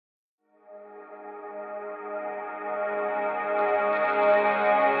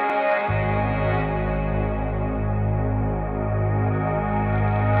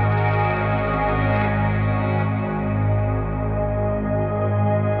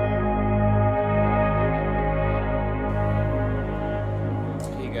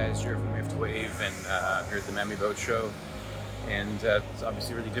been here at the Miami Boat Show, and it's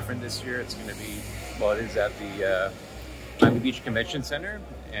obviously really different this year. It's going to be, well, it is at the Miami Beach Convention Center,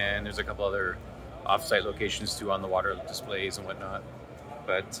 and there's a couple other off-site locations too on the water displays and whatnot.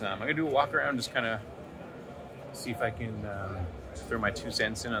 But I'm going to do a walk around, just kind of see if I can throw my 2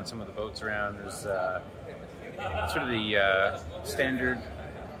 cents in on some of the boats around. There's sort of the standard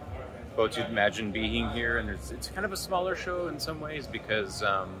boats you'd imagine being here, and it's kind of a smaller show in some ways because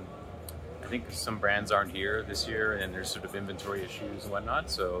I think some brands aren't here this year, and there's sort of inventory issues and whatnot.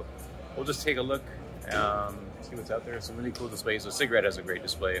 So we'll just take a look, see what's out there. Some really cool displays. So Cigarette has a great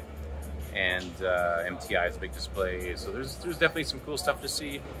display, and MTI has a big display. So there's definitely some cool stuff to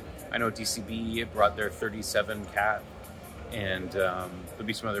see. I know DCB brought their 37 Cat, and there'll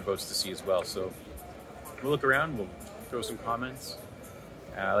be some other boats to see as well. So we'll look around, we'll throw some comments.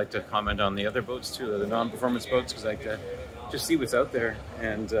 I like to comment on the other boats too, the non-performance boats, because I like to just see what's out there.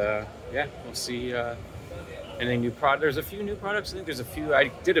 And yeah, we'll see anything new. There's a few new products. I think there's a few. I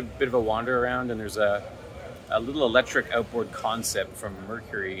did a bit of a wander around, and there's a little electric outboard concept from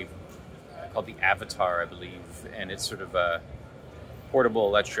Mercury called the Avatar, I believe. And it's sort of a portable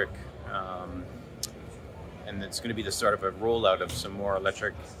electric, and it's going to be the start of a rollout of some more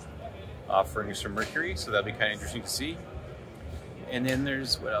electric offerings from Mercury. So that'll be kind of interesting to see. And then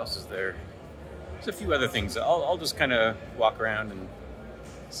there's, what else is there? There's a few other things. I'll just kind of walk around and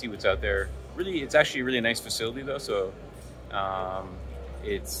see what's out there. Really, it's actually a really nice facility though, so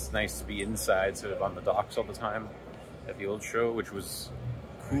it's nice to be inside, sort of on the docks all the time at the old show, which was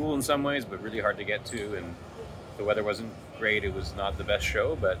cool in some ways, but really hard to get to, and the weather wasn't great. It was not the best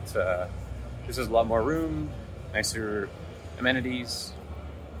show, but this is a lot more room, nicer amenities,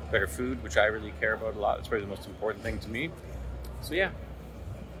 better food, which I really care about a lot. It's probably the most important thing to me. So yeah.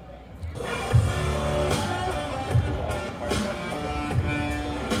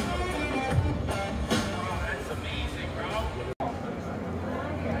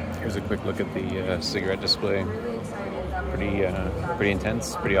 Here's a quick look at the cigarette display. Pretty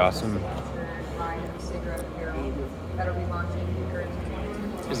intense, pretty awesome.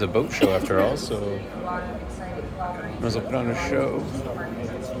 It's a boat show after all, so might as well put on a show.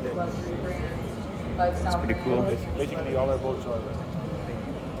 It's pretty cool. Basically, all our boats are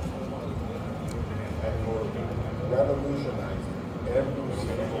revolutionized every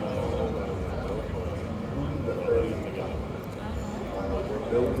single we're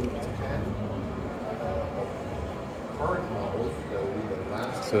building 10 current models that will be the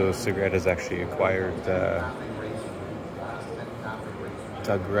last. So Cigarette has actually acquired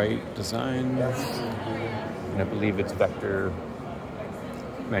Wright Designs, and I believe it's Vector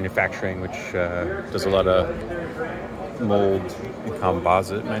Manufacturing, which does a lot of mold and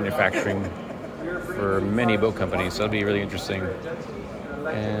composite manufacturing for many boat companies. So that'll be really interesting.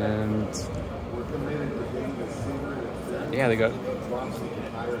 And yeah, they got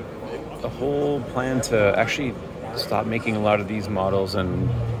the whole plan to actually stop making a lot of these models and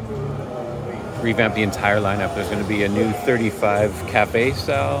revamp the entire lineup. There's going to be a new 35 Cafe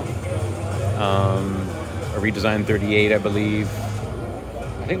style, a redesigned 38, I believe.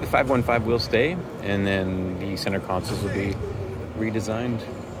 I think the 515 will stay, and then the center consoles will be redesigned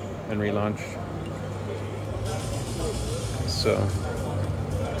and relaunched. So,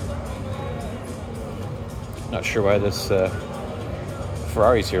 not sure why this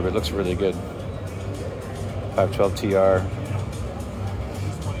Ferrari's here, but it looks really good. 512 TR.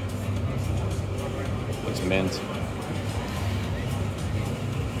 Looks mint.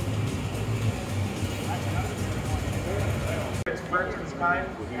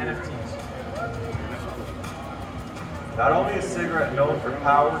 NFTs. Not only is Cigarette known for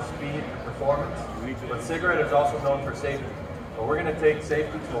power, speed, and performance, but Cigarette is also known for safety. But we're going to take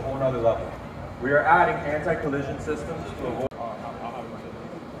safety to a whole nother level. We are adding anti-collision systems to avoid.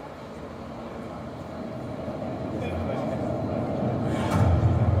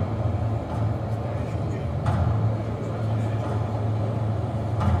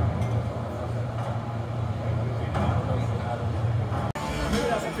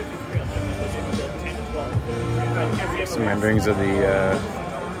 Some renderings of the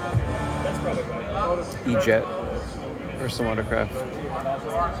E-Jet personal watercraft.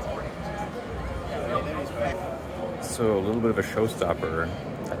 So a little bit of a showstopper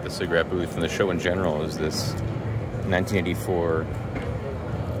at the Cigarette booth, and the show in general, is this 1984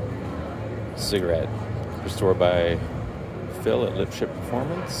 Cigarette restored by Phil at Wright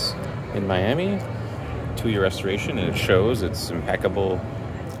Performance in Miami. 2-year restoration, and it shows. It's impeccable.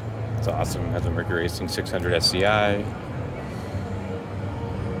 It's awesome. It has a Mercury Racing 600 SCI.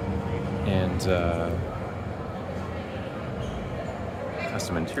 And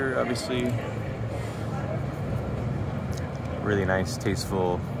custom interior, obviously. Really nice,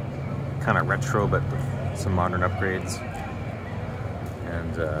 tasteful, kind of retro, but with some modern upgrades.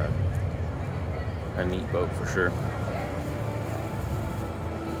 And a neat boat for sure.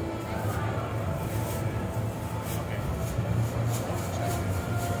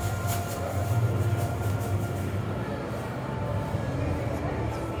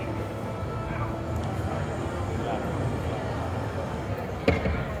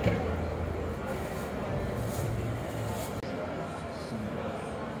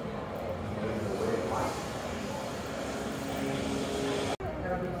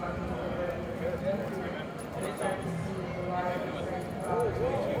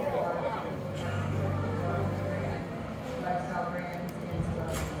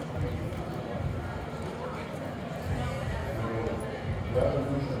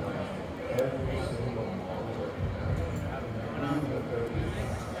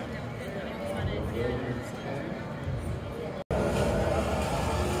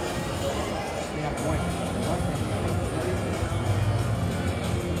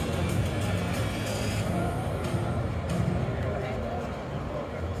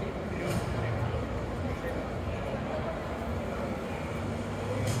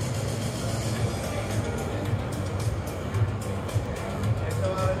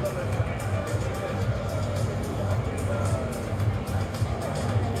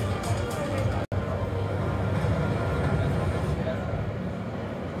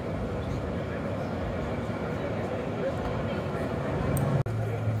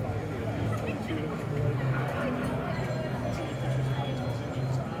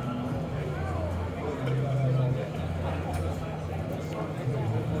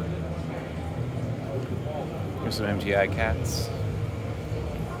 Here's some MTI cats.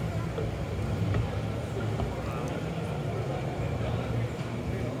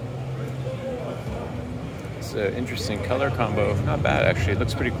 It's an interesting color combo. Not bad, actually. It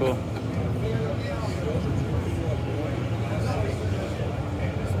looks pretty cool.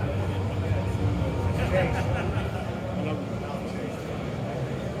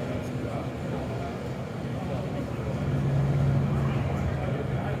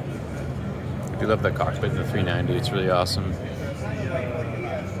 I love the cockpit in the 390. It's really awesome.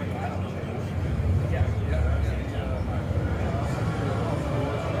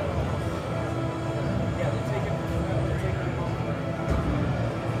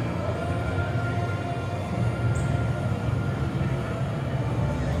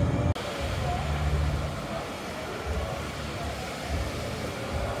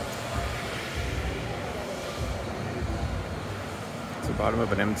 It's the bottom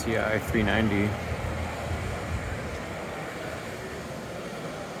of an MTI 390. You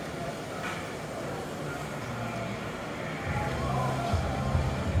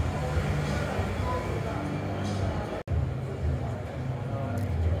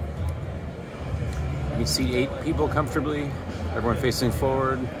can seat 8 people comfortably, everyone facing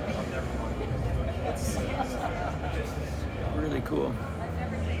forward. It's really cool.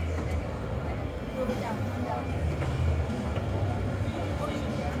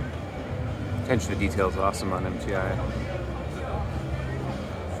 Attention to detail is awesome on MTI.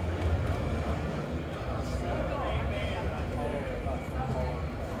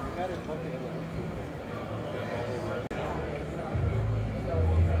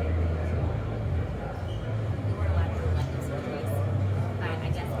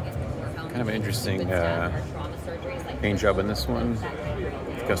 Kind of an interesting paint job in this one.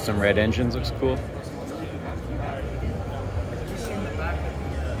 Custom red engines, looks cool.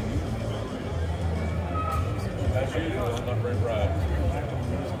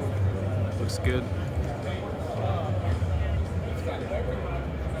 Looks good.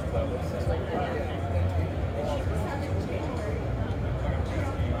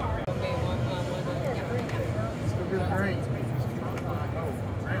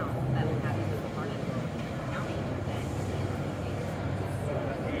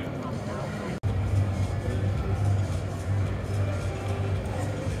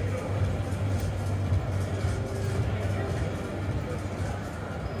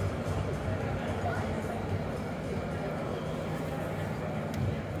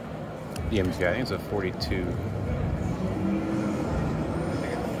 The MTI, I think it's a 42.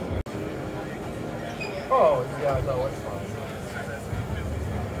 Oh, yeah, no, it's fine.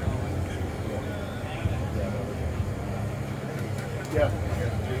 Yeah.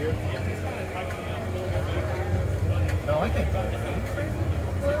 No, I think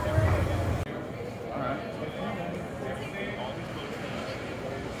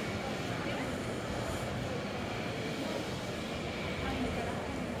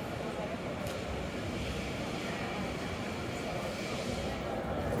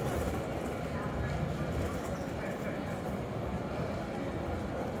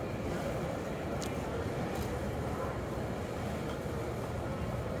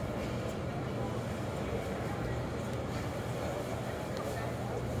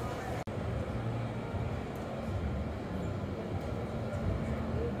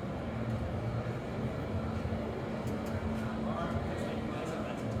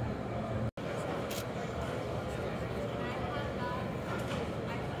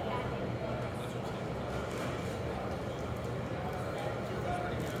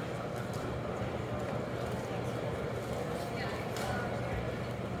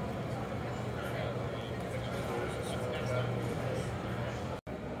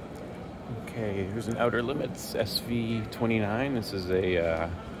Okay, here's an Outer Limits SV29. This is a,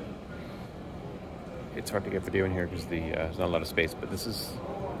 it's hard to get video in here because there's not a lot of space, but this is,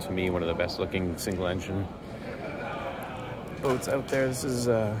 to me, one of the best looking single engine boats out there. This is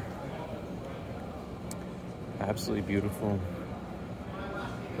absolutely beautiful.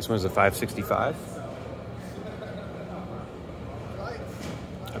 This one is a 565.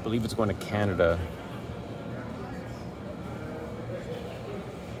 I believe it's going to Canada.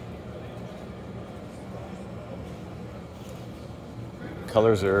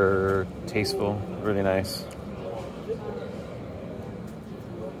 Colors are tasteful, really nice.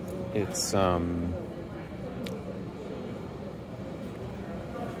 It's man,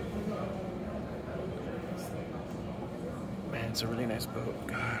 it's a really nice boat.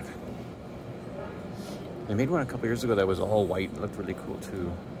 God, they made one a couple years ago that was all white. It looked really cool too.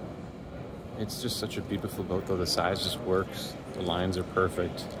 It's just such a beautiful boat though. The size just works. The lines are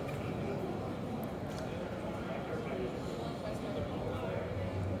perfect.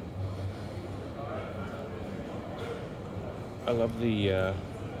 I love the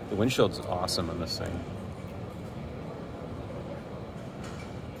windshield's awesome on this thing.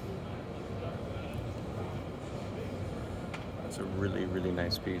 It's a really, really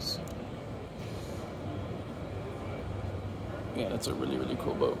nice piece. Yeah, that's a really, really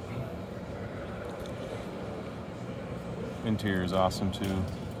cool boat. Interior is awesome too.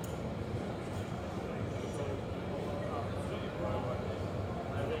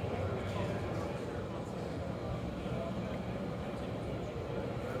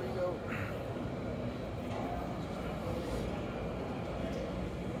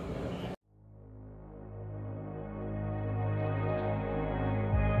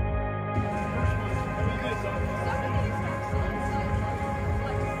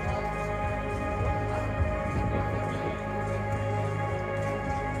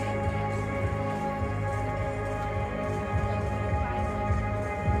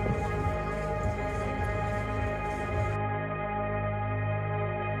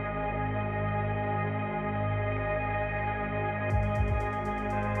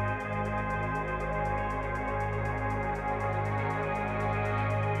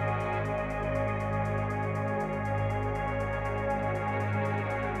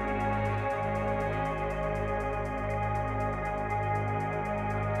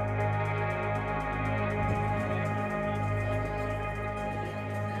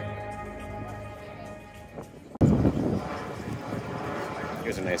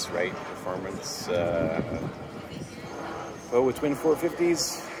 Here's a nice Wright Performance boat with twin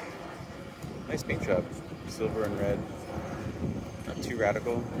 450s. Nice paint job, silver and red. Not too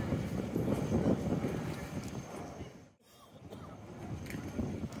radical.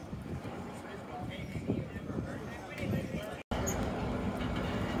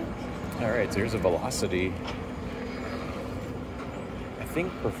 All right, so here's a Velocity. I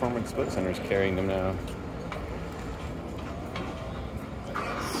think Performance Boat Center is carrying them now.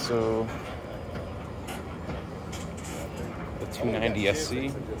 So the 290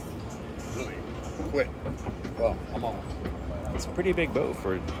 SC. Quit. Well, I'm on. It's a pretty big boat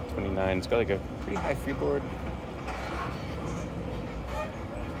for 29. It's got like a pretty high freeboard.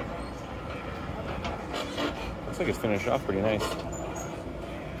 Looks like it's finished off pretty nice.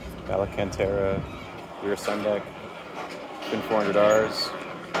 Alcantara, rear sun deck, twin 400Rs.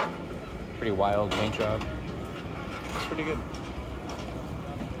 Pretty wild paint job. It's pretty good.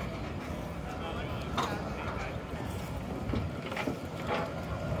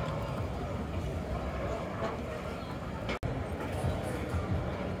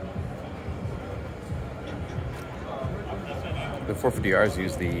 The 450Rs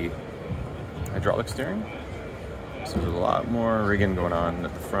use the hydraulic steering, so there's a lot more rigging going on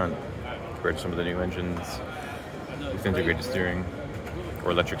at the front compared to some of the new engines with integrated steering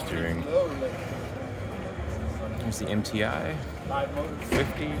or electric steering. Here's the MTI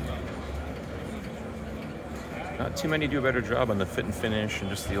 50. Not too many do a better job on the fit and finish and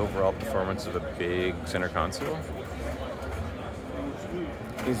just the overall performance of a big center console.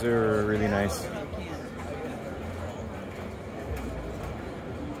 These are really nice.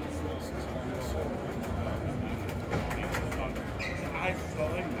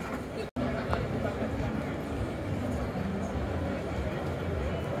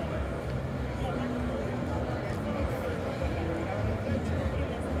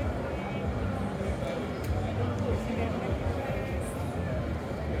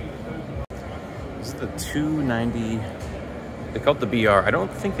 This is the 290. They call it the BR. I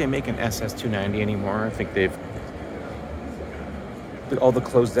don't think they make an SS 290 anymore. I think all the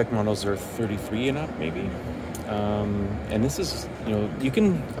closed deck models are 33 and up, maybe. And this is, you know, you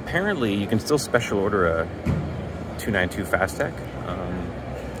can still special order a 292 Fastech.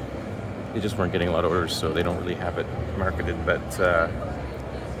 They just weren't getting a lot of orders, so they don't really have it marketed. But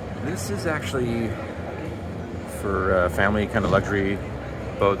this is actually for a family kind of luxury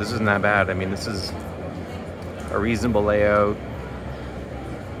boat. This isn't that bad. I mean, this is a reasonable layout.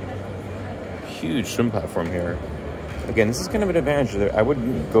 Huge swim platform here. Again, this is kind of an advantage. I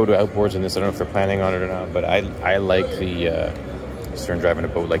wouldn't go to outboards in this. I don't know if they're planning on it or not, but I like the stern drive in a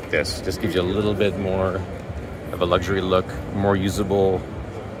boat like this. Just gives you a little bit more of a luxury look, more usable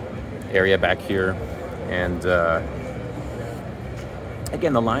area back here. And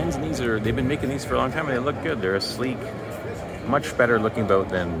again, the lines in these they've been making these for a long time and they look good. They're a sleek, much better looking boat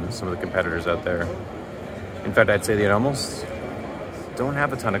than some of the competitors out there. In fact, I'd say they almost don't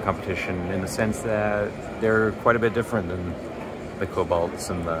have a ton of competition in the sense that they're quite a bit different than the Cobalts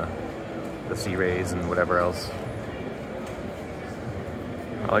and the Sea Rays and whatever else.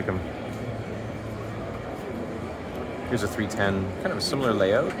 I like them. Here's a 310, kind of a similar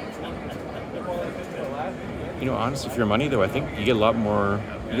layout. You know, honestly, for your money though, I think you get a lot more,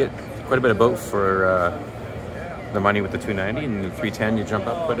 you get quite a bit of boat for the money with the 290, and the 310 you jump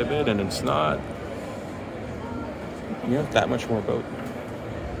up quite a bit, and it's not, you know, that much more boat.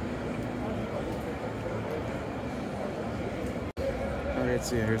 All right,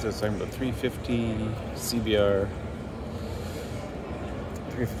 so here's a segment of 350 CBR,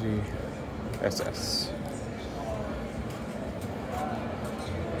 350 SS.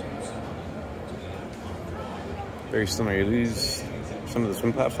 Very similar. You lose some of the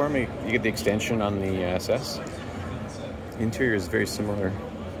swim platform. You get the extension on the SS. The interior is very similar.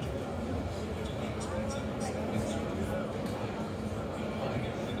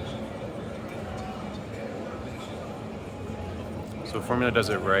 So Formula does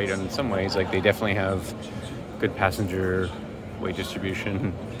it right in some ways. Like, they definitely have good passenger weight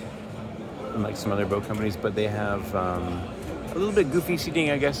distribution, unlike some other boat companies, but they have a little bit goofy seating,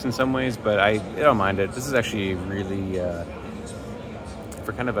 I guess, in some ways, but I don't mind it. This is actually really,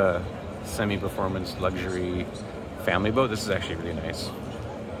 for kind of a semi-performance luxury family boat, this is actually really nice.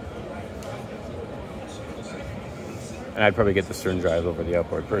 And I'd probably get the stern drive over the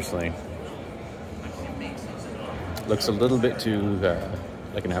outboard, personally. Looks a little bit too,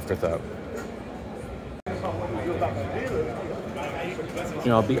 like an afterthought. You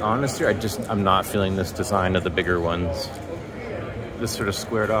know, I'll be honest here, I'm not feeling this design of the bigger ones. This sort of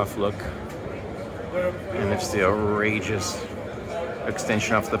squared off look, and it's the outrageous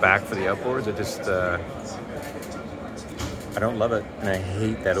extension off the back for the outboards. It just, I don't love it, and I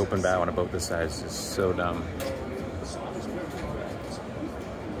hate that open bow on a boat this size. It's so dumb.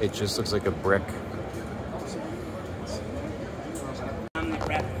 It just looks like a brick.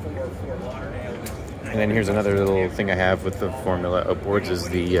 And then here's another little thing I have with the Formula outboards is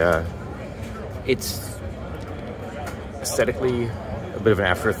the, it's aesthetically a bit of an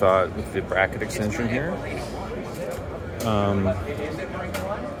afterthought with the bracket extension here.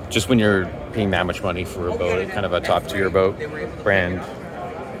 Just when you're paying that much money for a boat, kind of a top tier boat brand,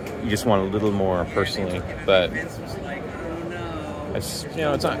 you just want a little more personally. But it's, you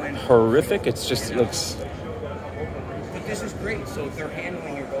know, it's not horrific. It's just, it looks. But this is great. So if they're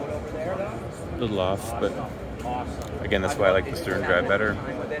handling your boat over there, though. A little off, but again, that's why I like the stern drive better.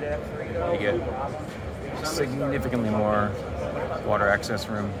 You get significantly more water access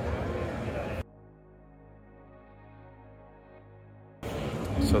room.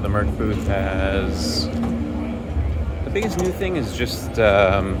 So the Merc booth has, the biggest new thing is just,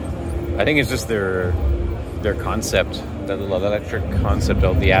 I think it's just their concept, that little electric concept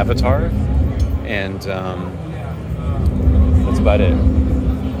of the Avatar, and that's about it.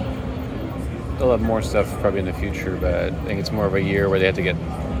 They'll have more stuff probably in the future, but I think it's more of a year where they have to get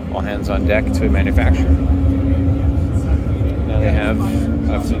all hands on deck to manufacture. Now they have,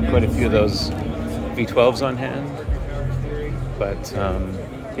 I've seen quite a few of those V12s on hand, but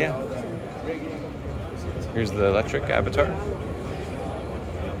yeah. Here's the electric Avatar.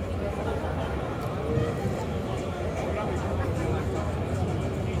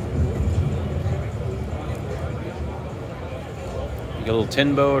 You get a little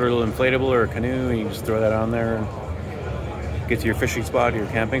tin boat or a little inflatable or a canoe, and you can just throw that on there and get to your fishing spot or your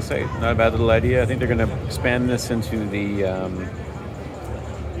camping site. Not a bad little idea. I think they're going to expand this into the,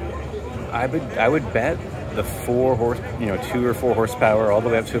 I would bet the 2 or 4 horsepower all the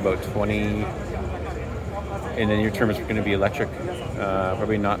way up to about 20, and then your term is going to be electric,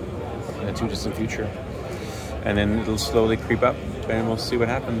 probably not in the too distant future. And then it'll slowly creep up, and we'll see what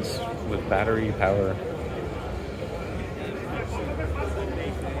happens with battery power.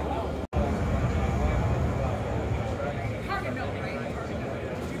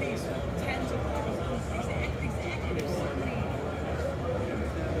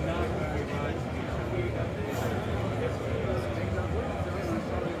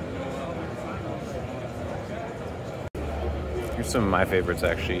 some of my favorites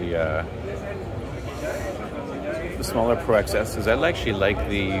actually. The smaller Pro XSs. I actually like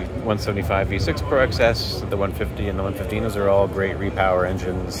the 175 V6 Pro XS, the 150 and the 115. Those are all great repower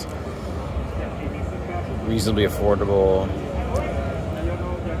engines. Reasonably affordable.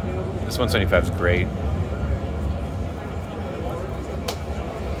 This 175 is great.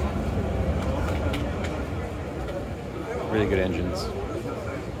 Really good engines.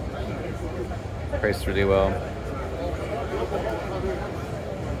 Priced really well.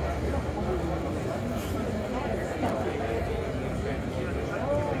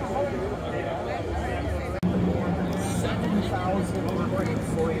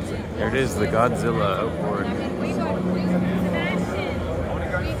 There it is, the Godzilla outboard.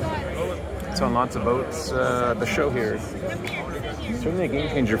 It's on lots of boats. The show here. It's certainly a game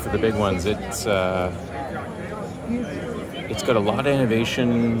changer for the big ones. It's got a lot of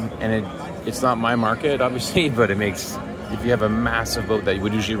innovation, and it's not my market, obviously, but it makes, if you have a massive boat that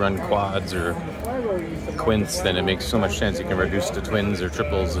would usually run quads or quints, then it makes so much sense. You can reduce to twins or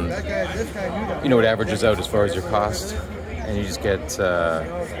triples, and you know, it averages out as far as your cost, and you just get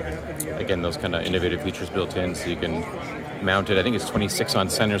again those kind of innovative features built in, so you can mount it. I think it's 26 on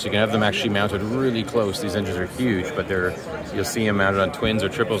center, so you can have them actually mounted really close. These engines are huge, but you'll see them mounted on twins or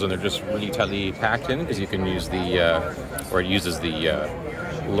triples, and they're just really tightly packed in, because you can use or it uses the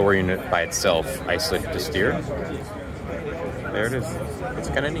lower unit by itself, isolated to steer. There it is. It's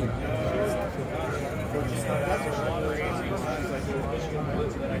kind of neat.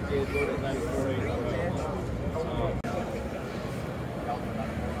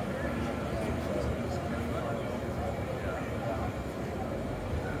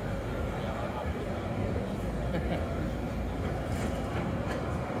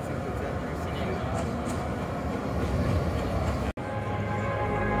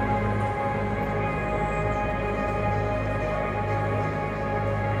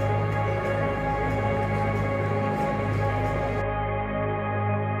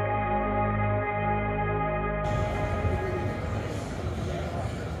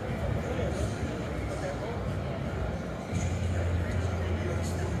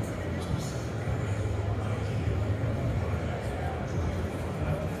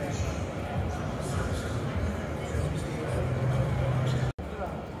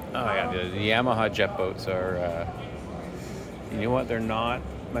 Oh yeah, the Yamaha jet boats are, you know what, they're not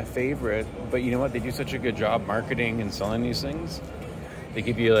my favorite, but you know what, they do such a good job marketing and selling these things. They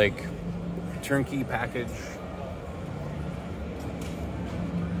give you like turnkey package,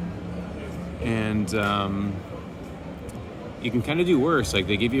 and you can kind of do worse. Like,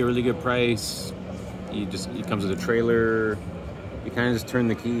 they give you a really good price. It comes with a trailer. You kind of just turn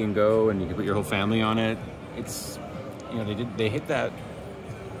the key and go, and you can put your whole family on it. It's, you know, they hit that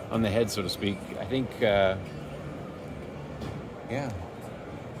on the head, so to speak. I think, yeah. And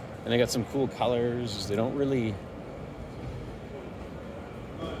they got some cool colors. They don't really,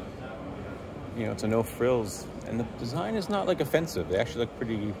 you know, it's a no frills. And the design is not like offensive. They actually look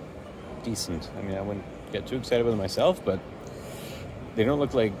pretty decent. I mean, I wouldn't get too excited with them myself, but they don't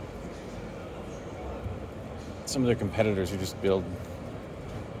look like some of their competitors who just build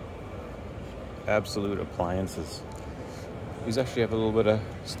absolute appliances. These actually have a little bit of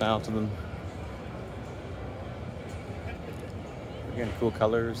style to them. Again, cool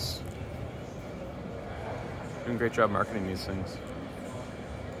colors. Doing a great job marketing these things.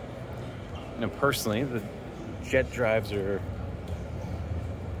 Now, personally, the jet drives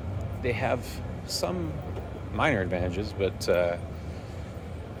they have some minor advantages, but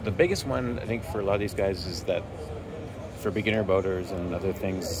the biggest one, I think, for a lot of these guys is that for beginner boaters and other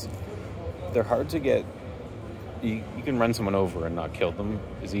things, they're hard to get. You can run someone over and not kill them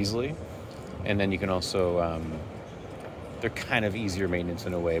as easily. And then you can also, they're kind of easier maintenance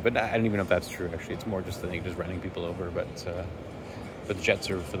in a way, but I don't even know if that's true, actually. It's more just, I think, just running people over, but the jets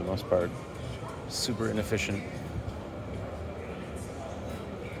are, for the most part, super inefficient.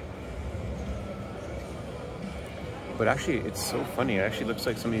 But actually, it's so funny. It actually looks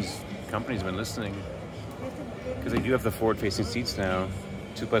like some of these companies have been listening, because they do have the forward-facing seats now,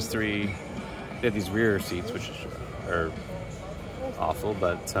 2+3. They have these rear seats, which are awful,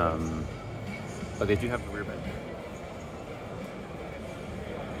 but they do have the rear bench.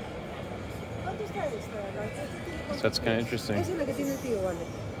 So that's kind of interesting.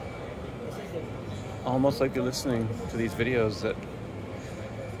 Almost like you're listening to these videos that,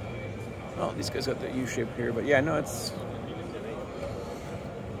 oh, these guys got the U shape here, but yeah, no, it's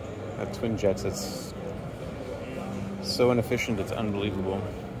that twin jets. It's so inefficient, it's unbelievable.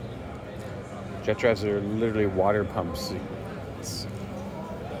 Jet drives are literally water pumps.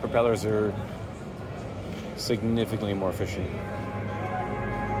 Propellers are significantly more efficient.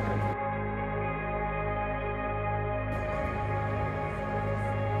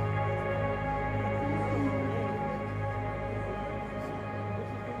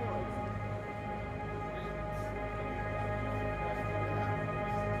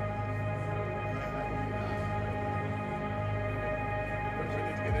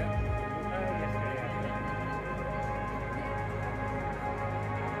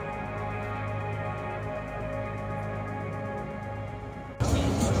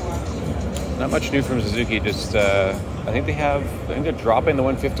 Not much new from Suzuki, just I think they're dropping the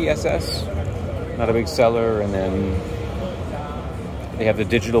 150 SS. Not a big seller, and then they have the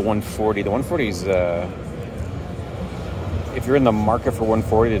digital 140. The 140 is, if you're in the market for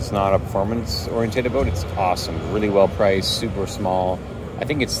 140, it's not a performance-oriented boat. It's awesome, really well priced, super small. I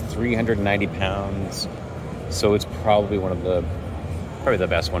think it's 390 pounds, so it's probably the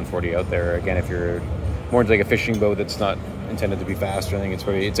best 140 out there. Again, if you're more into like a fishing boat that's not intended to be fast or anything,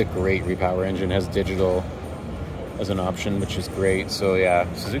 it's a great repower engine. It has digital as an option, which is great. So yeah,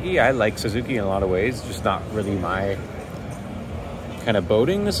 Suzuki, I like Suzuki in a lot of ways, just not really my kind of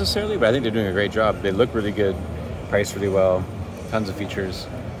boating necessarily, but I think they're doing a great job. They look really good, priced really well, tons of features.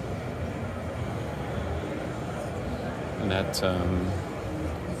 And that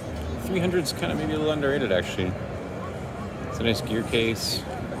 300 is kind of maybe a little underrated actually. It's a nice gear case,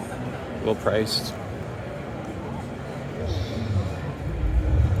 well priced.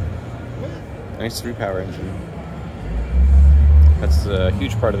 Nice repower engine. That's a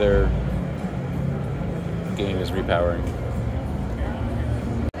huge part of their game, is repowering.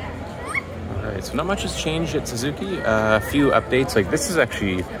 Alright, so not much has changed at Suzuki. A few updates. Like this is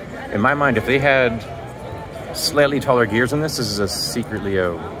actually, in my mind, if they had slightly taller gears on this, this is secretly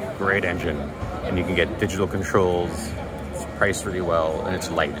a great engine. And you can get digital controls. It's priced really well, and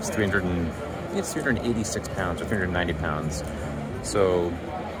it's light. It's 386 pounds or 390 pounds. So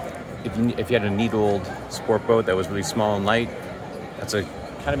if you had a neat old sport boat that was really small and light, that's a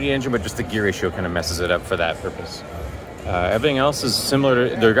kind of neat engine, but just the gear ratio kind of messes it up for that purpose. Everything else is similar.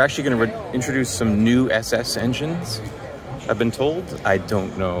 They're actually going to introduce some new SS engines, I've been told. I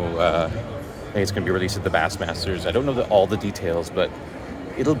don't know. I think it's going to be released at the Bassmasters. I don't know all the details, but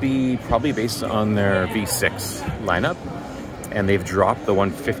it'll be probably based on their V6 lineup. And they've dropped the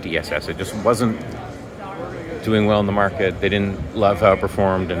 150 SS. It just wasn't doing well in the market. They didn't love how it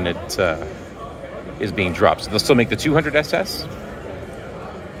performed, and it is being dropped. So they'll still make the 200 SS.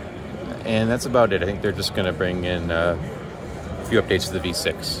 And that's about it. I think they're just going to bring in a few updates to the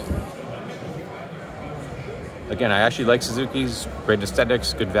V6. Again, I actually like Suzuki's. Great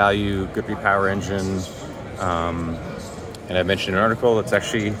aesthetics, good value, good repower engine. And I mentioned in an article, it's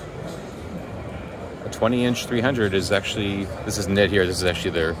actually a 20-inch 300 is actually, this isn't it here, this is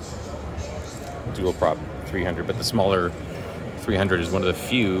actually their dual prop 300, but the smaller 300 is one of the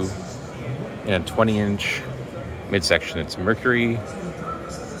few in a 20-inch midsection. It's Mercury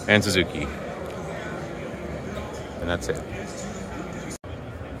and Suzuki, and that's it.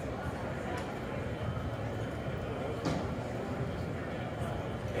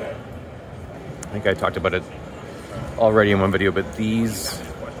 I think I talked about it already in one video, but these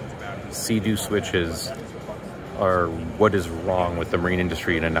Sea-Doo switches are what is wrong with the marine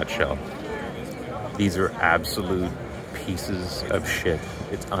industry in a nutshell. These are absolute pieces of shit.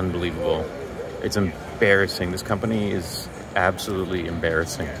 It's unbelievable. It's embarrassing. This company is absolutely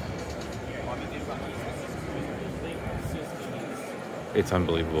embarrassing. It's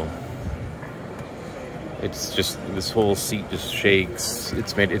unbelievable. It's just, this whole seat just shakes.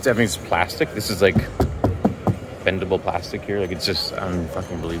 Everything's plastic. This is like bendable plastic here. Like, it's just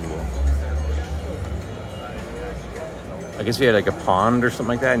unfucking believable. I guess if you had like a pond or something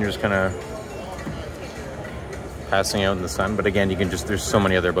like that and you're just kind of passing out in the sun. But again, there's so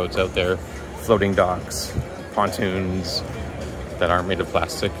many other boats out there. Floating docks, pontoons that aren't made of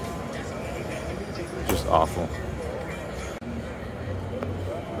plastic. Just awful.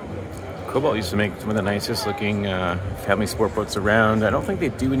 Cobalt used to make some of the nicest looking family sport boats around. I don't think they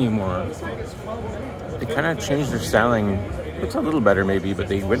do anymore. They kind of changed their styling. Looks a little better maybe, but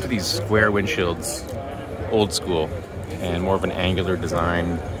they went to these square windshields, old school, and more of an angular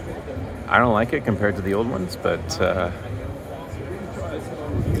design. I don't like it compared to the old ones, but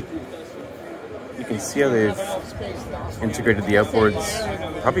you can see how they've integrated the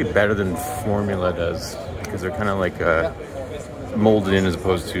outboards probably better than Formula does, because they're kind of like molded in as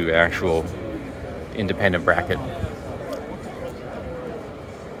opposed to actual independent bracket.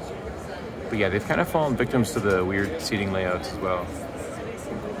 But yeah, they've kind of fallen victims to the weird seating layouts as well.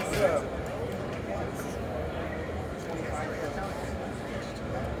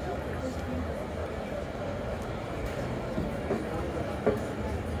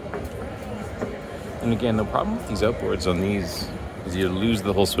 And again, the problem with these outboards on these is you lose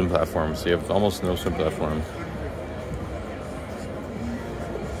the whole swim platform, so you have almost no swim platform.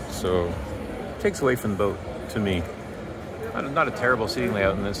 So it takes away from the boat, to me. Not a terrible seating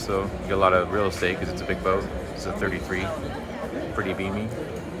layout in this, though. You get a lot of real estate because it's a big boat. It's a 33, pretty beamy.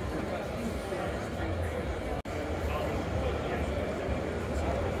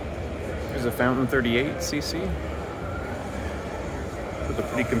 There's a Fountain 38cc. with a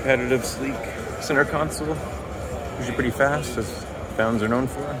pretty competitive, sleek center console. Usually pretty fast, as Founds are known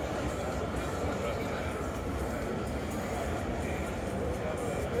for.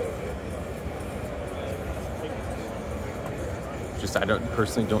 Just I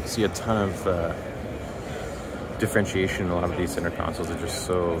personally don't see a ton of differentiation in a lot of these center consoles. They're just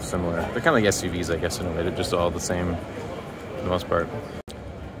so similar. They're kind of like SUVs, I guess, in a way. They're just all the same for the most part.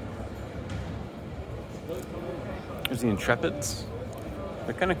 There's the Intrepids.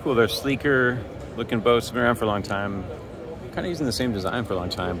 They're kind of cool. They're sleeker looking boats. They've been around for a long time. Kind of using the same design for a long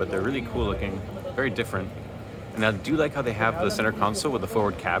time, but they're really cool looking. Very different. And I do like how they have the center console with the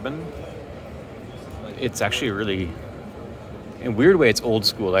forward cabin. It's actually really, in a weird way, it's old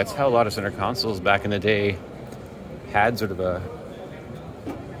school. That's how a lot of center consoles back in the day had sort of a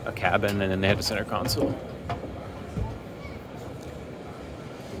cabin, and then they had a center console.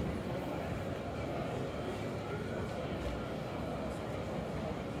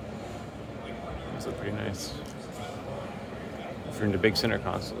 These look pretty nice. If you're into big center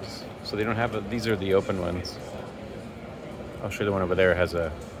consoles. So they don't have these are the open ones. I'll show you the one over there has a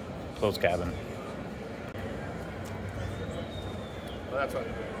closed cabin. Well, that's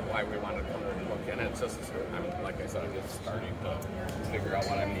why we wanted to look in. It's just, like I said, I'm just starting to figure out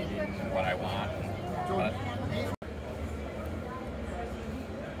what I'm needing and what I want. But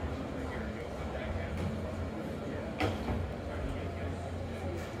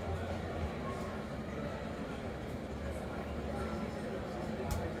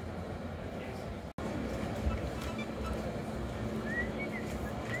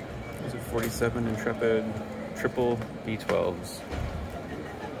These are 47 Intrepid triple B12s.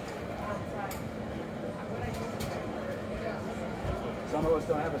 Some of us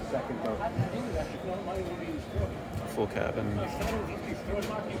don't have a second boat. Full cabin.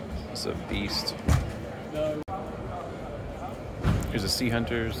 It's a beast. Here's a Sea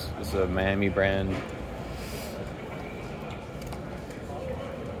Hunters. This is a Miami brand.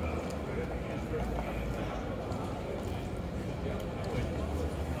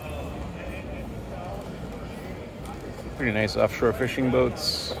 Pretty nice offshore fishing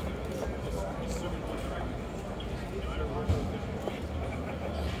boats.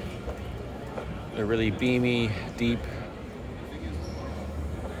 They're really beamy, deep.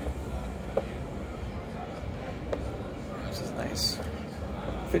 This is nice.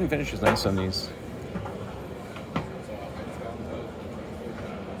 Fit and finish is nice on these.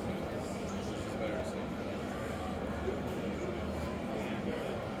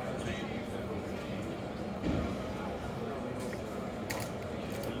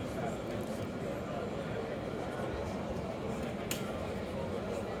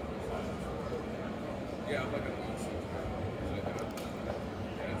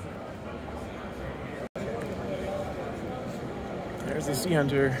 There's the Sea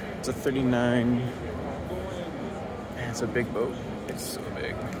Hunter. It's a 39. Man, it's a big boat. It's so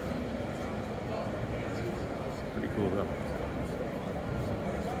big. Pretty cool though.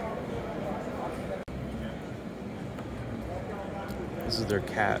 This is their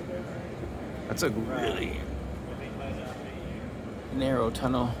Cat. That's a really narrow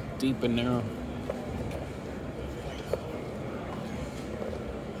tunnel, deep and narrow.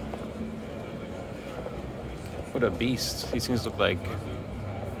 What a beast. These things look like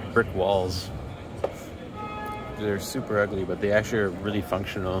brick walls. They're super ugly, but they actually are really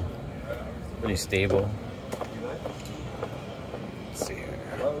functional, really stable. Let's see here.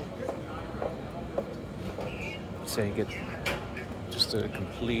 So you get just a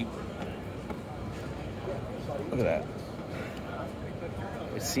complete, look at that.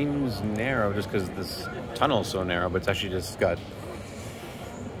 It seems narrow just because this tunnel is so narrow, but it's actually just got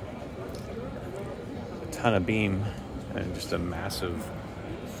ton of beam and just a massive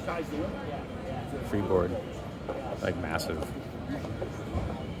freeboard, like massive,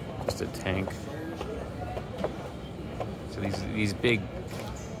 just a tank. So these big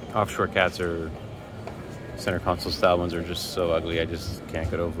offshore cats are center console style ones are just so ugly. I just can't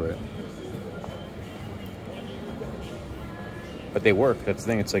get over it. But they work. That's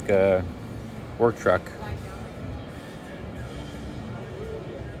the thing. It's like a work truck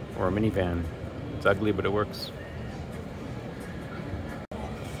or a minivan. It's ugly, but it works.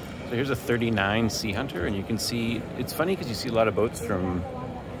 So here's a 39 Sea Hunter, and you can see, it's funny because you see a lot of boats from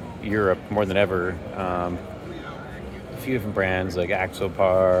Europe more than ever. A few different brands like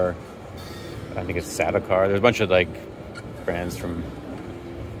Axopar, I think it's Sadokar. There's a bunch of like brands from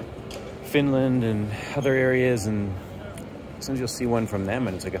Finland and other areas, and sometimes you'll see one from them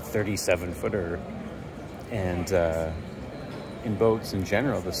and it's like a 37 footer. And in boats in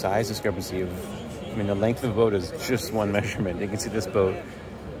general, the size discrepancy of I mean, the length of the boat is just one measurement. You can see this boat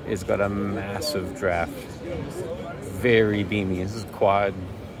has got a massive draft. Very beamy. This is quad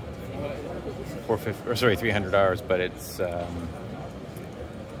 300 hours, but it's a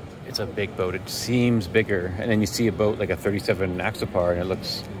big boat. It seems bigger. And then you see a boat like a 37 Axopar and it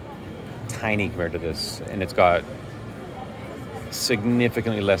looks tiny compared to this. And it's got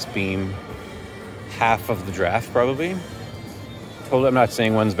significantly less beam, half of the draft probably. Totally, I'm not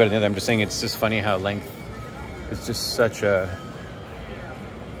saying one's better than the other. I'm just saying it's just funny how length is just such a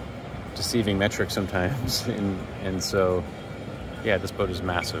deceiving metric sometimes. And so, yeah, this boat is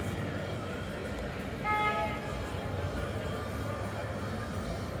massive.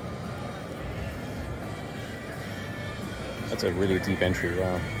 That's a really deep entry,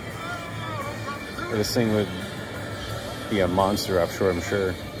 wow. This thing would be a monster offshore, I'm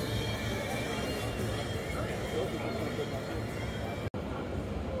sure.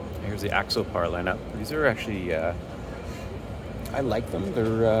 Here's the Axopar lineup. These are actually, I like them.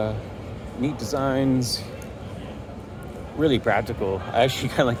 They're neat designs, really practical. I actually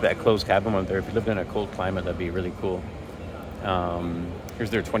kind of like that closed cabin one there. If you lived in a cold climate, that'd be really cool. Here's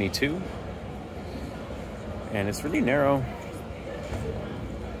their 22. And it's really narrow.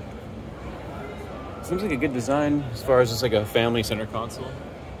 Seems like a good design as far as just like a family center console.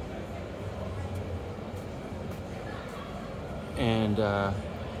 And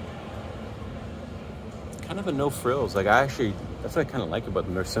kind of a no frills. Like that's what I kind of like about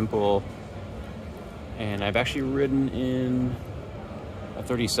them. They're simple. And I've actually ridden in a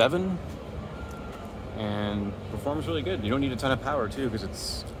 37 and performs really good. You don't need a ton of power too,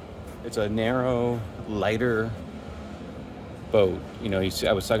 because it's a narrow, lighter boat. You know,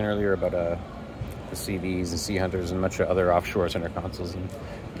 I was talking earlier about the CVs, the Sea Hunters, and much of other offshore center consoles. And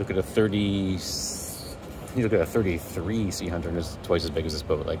look at a 33 Sea Hunter, and it's twice as big as this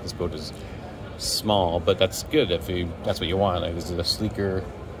boat. Like, this boat is small, but that's good if that's what you want. Like, this is a sleeker,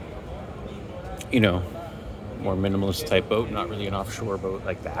 you know, more minimalist type boat, not really an offshore boat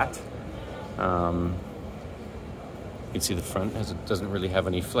like that. You can see the front doesn't really have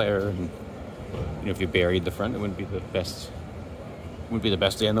any flare, and you know, if you buried the front, it wouldn't be the best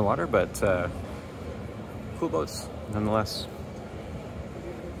day in the water, but cool boats nonetheless.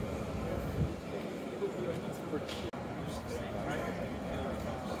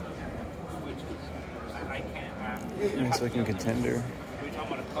 Nice looking contender.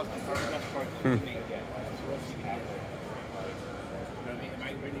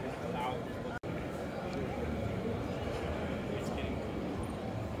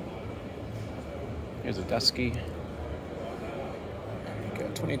 Here's a Dusky.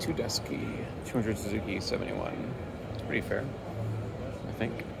 Got 22 Dusky, 200 Suzuki 71. It's pretty fair, I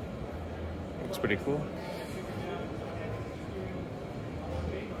think. Looks pretty cool.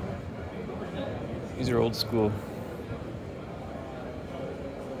 These are old school.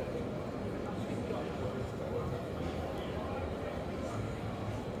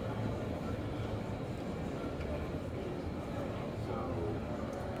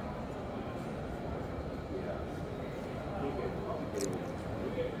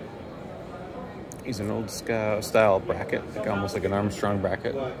 He's an old style bracket, like almost like an Armstrong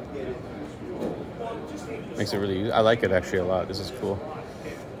bracket. Makes it really, I like it actually a lot. This is cool.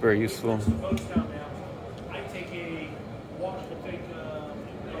 Very useful.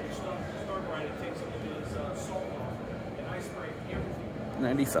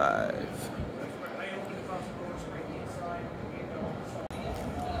 95.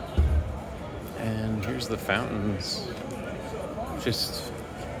 And here's the fountains. Just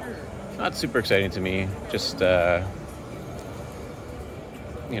not super exciting to me. Just,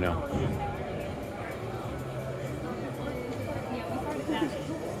 you know.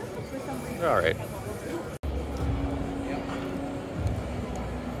 They're all right.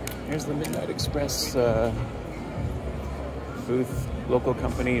 Here's the Midnight Express booth, local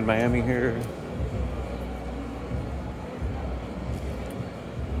company in Miami here.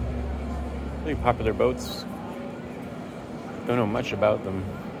 Really popular boats. Don't know much about them.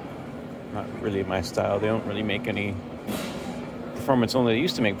 Not really my style. They don't really make any performance only. They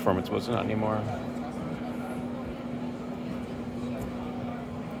used to make performance boats, not anymore.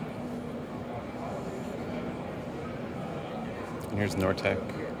 And here's Nortec.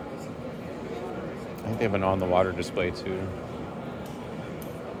 I think they have an on-the-water display too.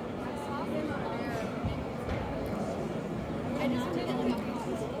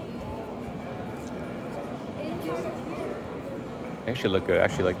 Actually look good. I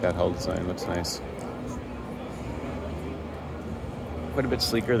actually like that hull design. Looks nice. Quite a bit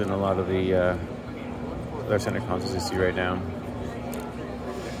sleeker than a lot of the other center consoles you see right now.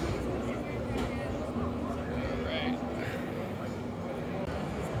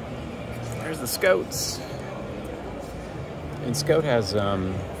 Scouts. And Scout has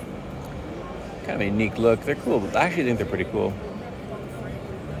kind of a unique look. They're cool. I actually think they're pretty cool.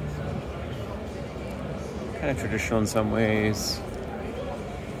 Kind of traditional in some ways.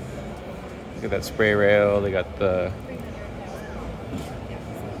 Look at that spray rail. They got the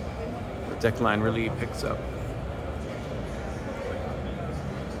deck line really picks up.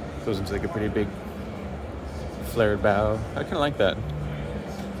 Goes into like a pretty big flared bow. I kind of like that.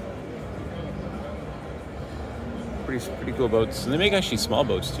 Pretty cool boats. And they make actually small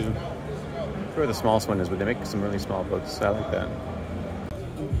boats too. I forget where the smallest one is, but they make some really small boats. I like that.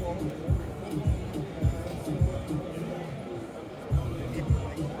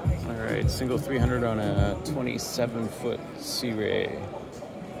 Alright, single 300 on a 27-foot Sea Ray.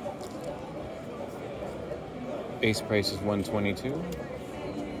 Base price is $122.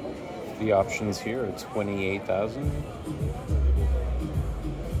 The options here are $28,000.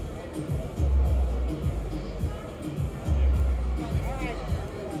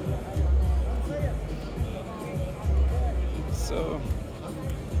 So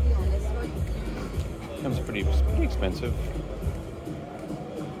comes pretty expensive.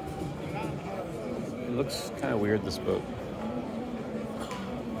 It looks kind of weird, this boat.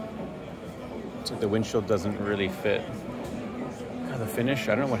 It's like the windshield doesn't really fit. The finish,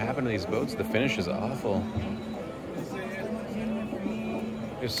 I don't know what happened to these boats. The finish is awful.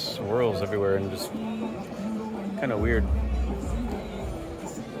 Just swirls everywhere and just kind of weird.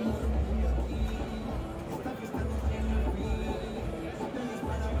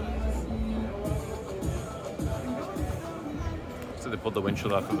 So they pulled the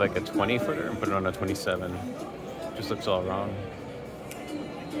windshield off of like a 20-footer and put it on a 27. Just looks all wrong.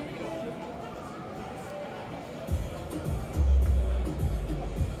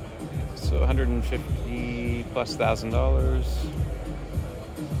 So $150,000+.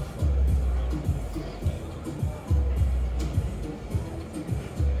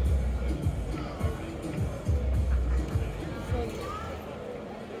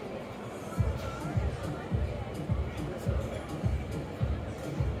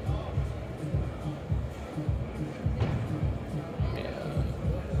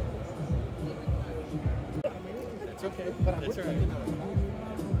 It's okay. That's all right.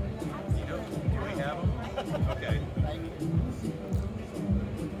 Okay.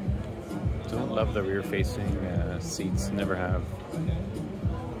 Don't love the rear-facing seats. Never have.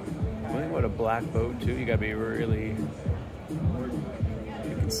 Really, what a black boat too. You gotta be really.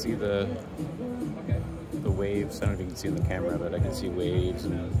 You can see the waves. I don't know if you can see in the camera, but I can see waves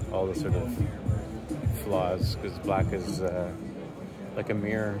and all the sort of flaws because black is like a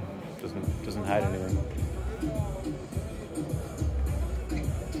mirror. Doesn't hide anything.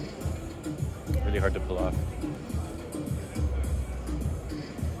 Really hard to pull off.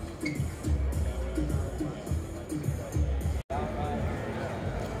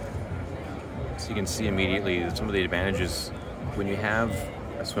 So you can see immediately some of the advantages when you have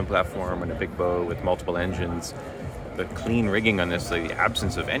a swim platform and a big boat with multiple engines. The clean rigging on this, the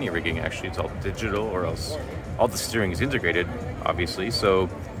absence of any rigging actually, it's all digital, or else all the steering is integrated, obviously, so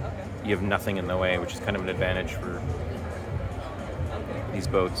you have nothing in the way, which is kind of an advantage for these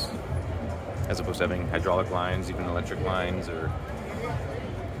boats, as opposed to having hydraulic lines, even electric lines, or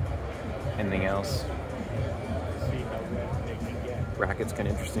anything else. Bracket's kind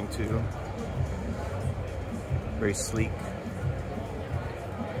of interesting too. Very sleek.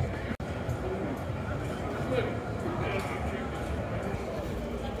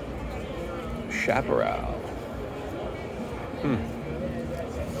 Chaparral.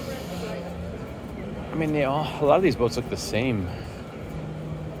 I mean, a lot of these boats look the same.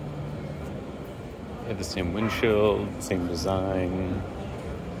 They have the same windshield, same design.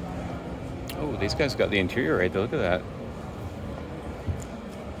 Oh, these guys got the interior right there. Look at that.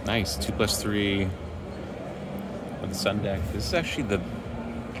 Nice, 2+3 with the sun deck. This is actually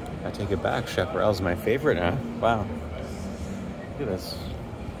I take it back, Chaparral's my favorite now. Wow. Look at this.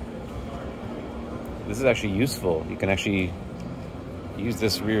 This is actually useful. You can actually use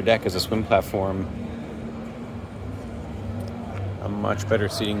this rear deck as a swim platform. A much better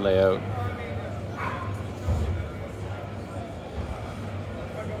seating layout.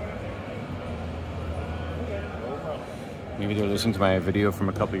 Maybe they're listening to my video from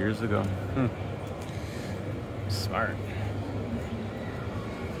a couple years ago. Smart.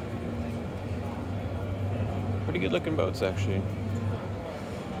 Pretty good looking boats, actually.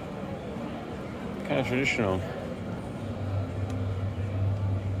 Kind of traditional.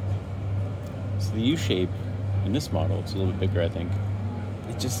 So the U shape in this model, it's a little bit bigger, I think.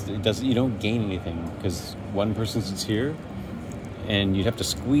 It doesn't, you don't gain anything because one person sits here and you'd have to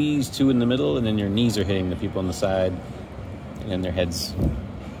squeeze 2 in the middle, and then your knees are hitting the people on the side, and then their heads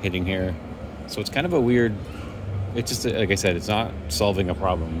hitting here. So it's kind of a weird, it's just, like I said, it's not solving a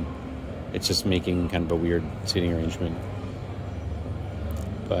problem. It's just making kind of a weird seating arrangement.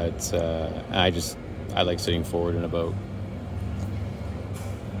 But I like sitting forward in a boat.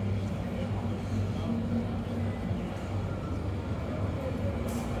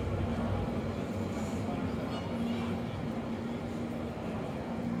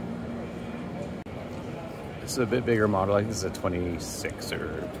 This is a bit bigger model. I think this is a 26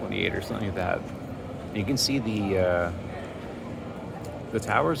 or 28 or something like that. You can see the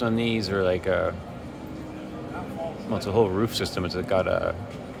towers on these are like well, it's a whole roof system. It's got a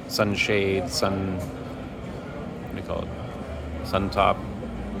sunshade, what do you call it? Sun top.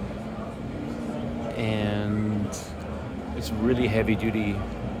 And it's really heavy duty.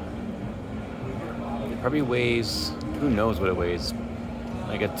 It probably weighs, who knows what it weighs,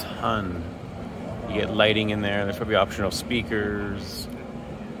 like a ton. You get lighting in there. There's probably optional speakers.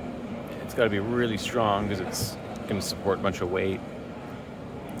 It's got to be really strong because it's going to support a bunch of weight.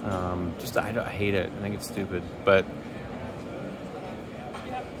 I hate it. I think it's stupid, but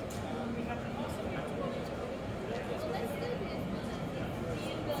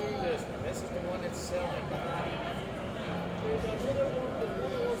This is the one that's selling.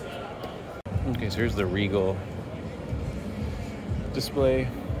 okay. So here's the Regal display.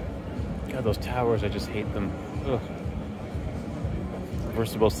 God, those towers, I just hate them. Ugh.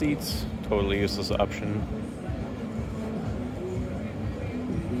 Reversible seats, totally useless option.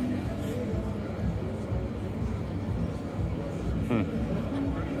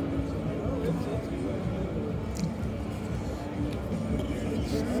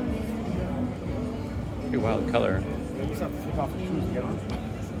 Pretty wild color.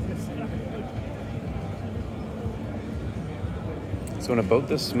 So in a boat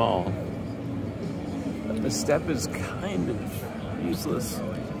this small, the step is kind of useless.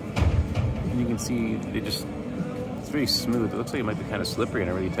 And you can see it's very smooth. It looks like it might be kind of slippery in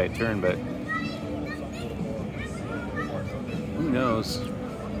a really tight turn, but who knows?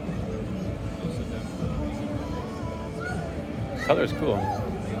 The color's cool.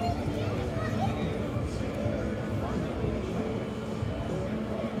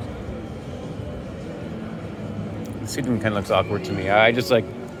 The seating kind of looks awkward to me. I just like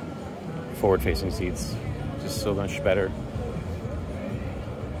forward-facing seats. Just so much better.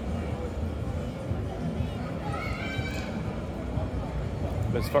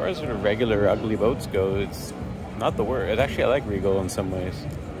 But as far as sort of regular ugly boats go, it's not the worst. Actually, I like Regal in some ways.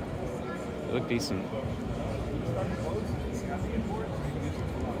 They look decent.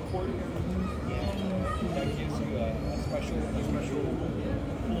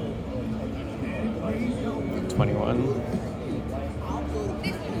 $21.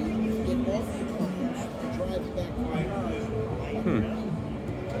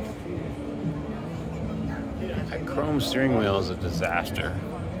 That chrome steering wheel is a disaster.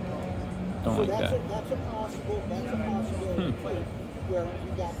 Don't like that. That's a possibility where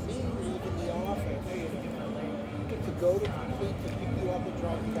you got me leaving the office to go to complete to pick you up and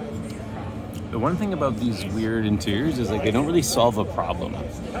drive you guys to your car. The one thing about these weird interiors is like they don't really solve a problem.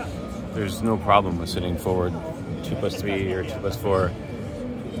 There's no problem with sitting forward 2+3 or 2+4,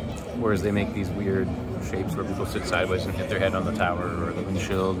 whereas they make these weird shapes where people sit sideways and hit their head on the tower or the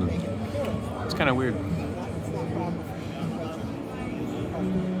windshield, and it's kind of weird.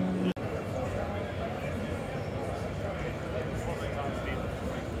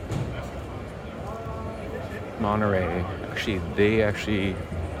 Monterey, they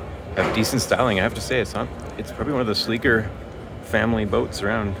have decent styling. I have to say, it's probably one of the sleeker family boats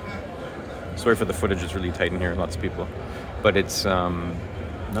around. Sorry for the footage, it's really tight in here, lots of people, but it's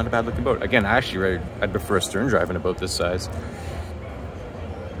not a bad looking boat. Again, I'd prefer a stern drive in a boat this size.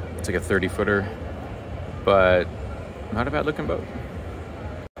 It's like a 30-footer, but not a bad looking boat.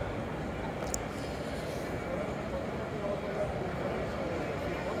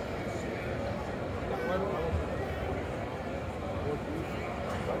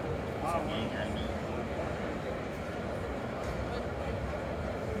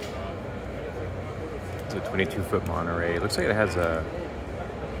 It's a 22-foot Monterey. It looks like it has the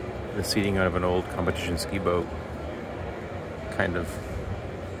seating out of an old competition ski boat, kind of.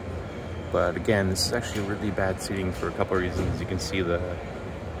 But again, this is actually really bad seating for a couple of reasons. You can see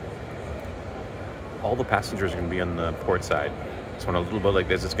all the passengers are going to be on the port side. So on a little boat like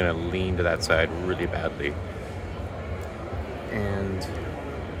this, it's going to lean to that side really badly. And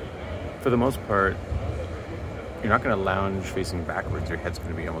for the most part, you're not going to lounge facing backwards. Your head's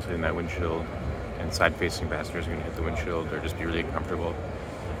going to be almost hitting that windshield. and side-facing passengers are going to hit the windshield or just be really uncomfortable.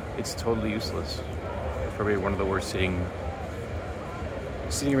 It's totally useless. It's probably one of the worst sitting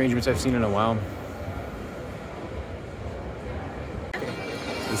arrangements I've seen in a while.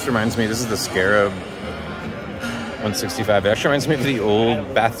 This reminds me, this is the Scarab 165. It actually reminds me of the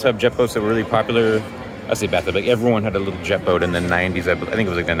old bathtub jet boats that were really popular. I say bathtub, like everyone had a little jet boat in the 90s. I think it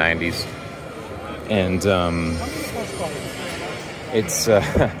was like the 90s. And it's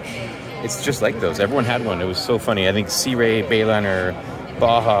just like those. Everyone had one. It was so funny. I think Sea Ray, Bayliner,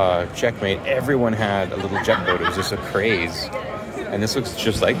 Baja, Checkmate, everyone had a little jet boat. It was just a craze. And this looks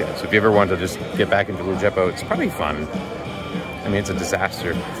just like that. So if you ever want to just get back into a little jet boat, it's probably fun. I mean, it's a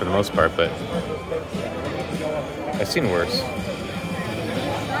disaster for the most part, but I've seen worse.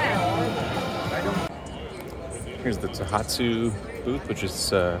 Here's the Tohatsu booth, which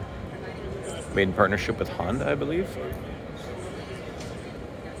is made in partnership with Honda, I believe.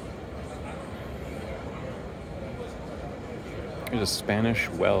 Here's a Spanish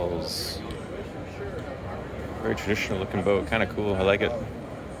Wells. Very traditional looking boat, kind of cool, I like it.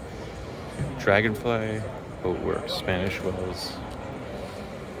 Dragonfly Boat Works, Spanish Wells.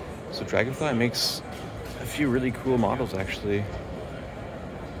 So Dragonfly makes a few really cool models actually.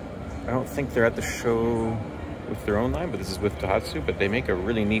 I don't think they're at the show with their own line, but this is with Tohatsu, but they make a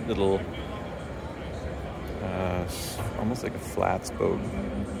really neat little, almost like a flats boat.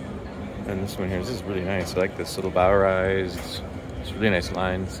 And this one here, this is really nice. I like this little bowerized, it's really nice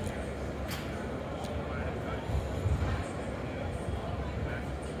lines.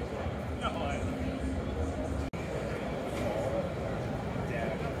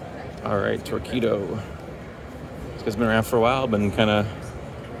 All right, Torqeedo. This guy's been around for a while, been kind of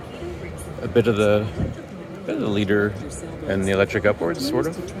a bit of the leader in the electric upwards, sort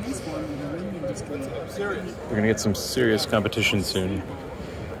of. We're gonna get some serious competition soon,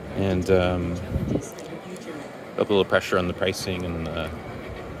 and a little pressure on the pricing and the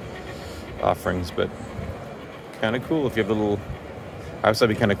offerings, but kind of cool if you have a little. Obviously,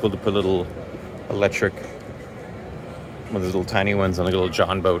 it'd be kind of cool to put a little electric, one of those little tiny ones on like a little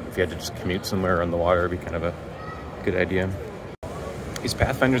John boat. If you had to just commute somewhere on the water, it'd be kind of a good idea. These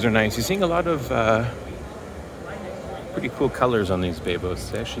Pathfinders are nice. You're seeing a lot of pretty cool colors on these bay boats.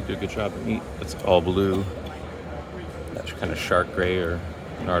 They actually do a good job. Neat. It's all blue. That's kind of shark gray or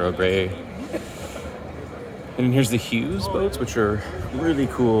Nardo gray. And then here's the Hughes boats, which are really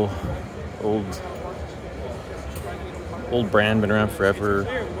cool. Old brand, been around forever.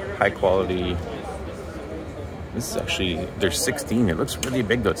 High quality. This is actually, they're 16. It looks really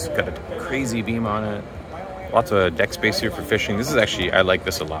big though. It's got a crazy beam on it. Lots of deck space here for fishing. This is actually, I like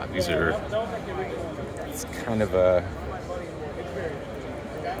this a lot. These are, it's kind of a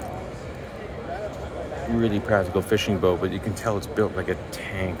really practical fishing boat, but you can tell it's built like a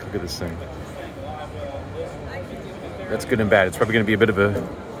tank. Look at this thing. That's good and bad. It's probably going to be a bit of a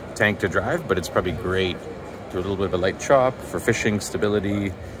tank to drive, but it's probably great. Do a little bit of a light chop for fishing,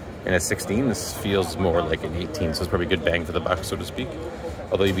 stability. In a 16, this feels more like an 18, so it's probably a good bang for the buck, so to speak.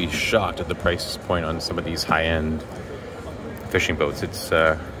 Although you'd be shocked at the price point on some of these high-end fishing boats. It's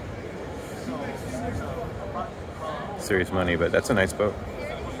serious money, but that's a nice boat.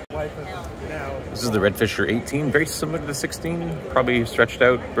 This is the Redfisher 18, very similar to the 16, probably stretched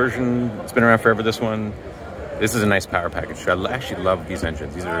out version. It's been around forever, this one. This is a nice power package. I actually love these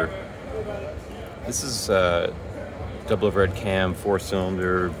engines. This is double overhead cam,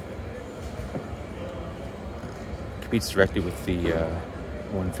 4-cylinder. Competes directly with the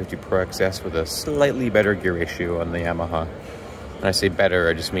 150 Pro XS with a slightly better gear ratio on the Yamaha. When I say better,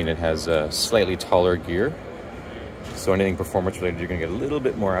 I just mean it has a slightly taller gear. So anything performance related, you're gonna get a little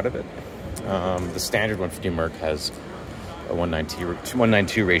bit more out of it. The standard 150 Merc has a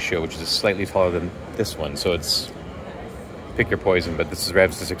 192 ratio, which is slightly taller than this one. So it's, pick your poison, but this is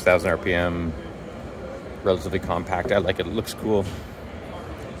revs to 6,000 RPM, relatively compact. I like it, it looks cool.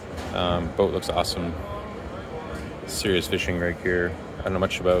 Boat looks awesome. Serious fishing right here. I don't know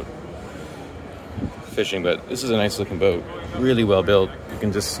much about fishing, but this is a nice looking boat. Really well built. You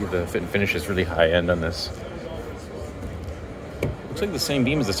can just see the fit and finish is really high end on this. Looks like the same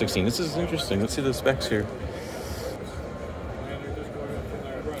beam as the 16. This is interesting. Let's see the specs here.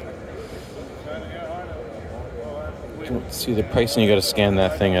 Don't see the pricing. You got to scan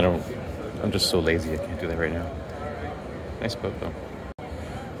that thing. I'm just so lazy. I can't do that right now. Nice boat though.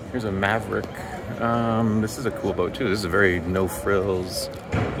 Here's a Maverick. This is a cool boat too. This is a very no frills.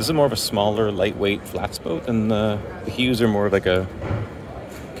 This is more of a smaller, lightweight flats boat, and the Hughes are more of like a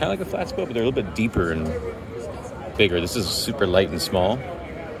kind of like a flats boat, but they're a little bit deeper and bigger. This is super light and small.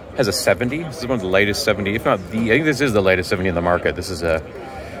 Has a 70. This is one of the lightest 70, if not the. I think this is the lightest 70 in the market. This is a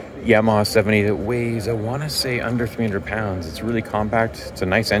Yamaha 70 that weighs, I want to say, under 300 pounds. It's really compact. It's a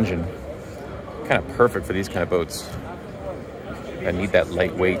nice engine. Kind of perfect for these kind of boats. I need that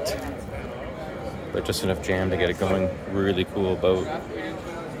lightweight, but just enough jam to get it going. Really cool boat.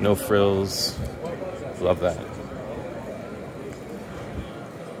 No frills. Love that.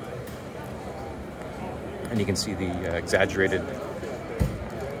 And you can see the exaggerated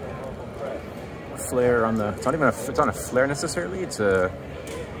flare on the, it's not on a flare necessarily. It's a,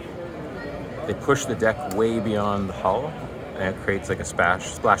 they push the deck way beyond the hull and it creates like a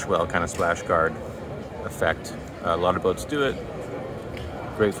splash well kind of splash guard effect. A lot of boats do it.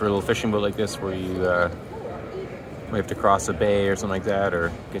 Great for a little fishing boat like this where you might have to cross a bay or something like that, or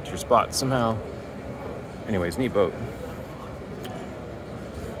get your spot somehow. Anyways, neat boat.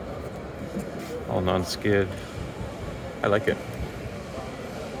 All non-skid. I like it.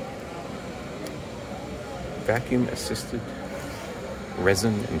 Vacuum assisted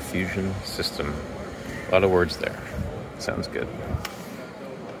resin infusion system. A lot of words there. Sounds good.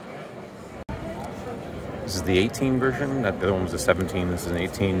 This is the 18 version. That the other one was a 17. This is an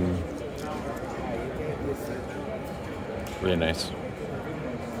 18. Really nice.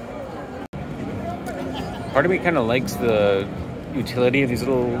 Part of me kind of likes the utility of these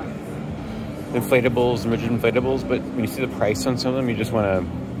little inflatables, rigid inflatables, but when you see the price on some of them, you just want to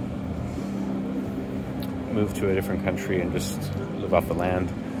move to a different country and just live off the land.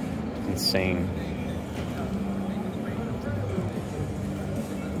 It's insane.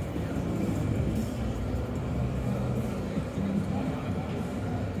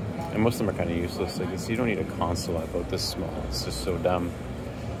 And most of them are kind of useless. Like you don't need a console on a boat this small. It's just so dumb.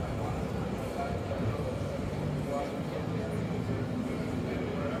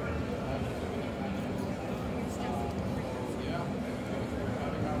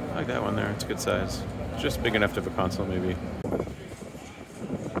 I like that one there. It's a good size. Just big enough to have a console, maybe.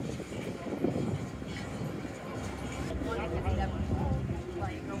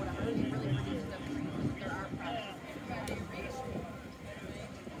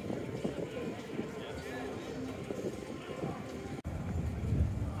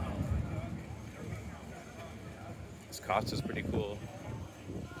 This cost is pretty cool.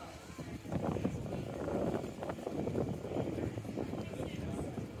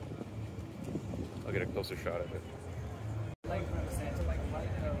 I'll get a closer shot of it.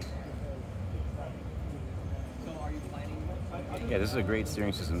 Yeah, this is a great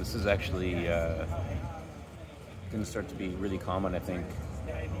steering system. This is actually going to start to be really common, I think.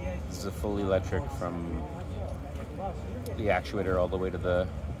 This is a fully electric from the actuator all the way to the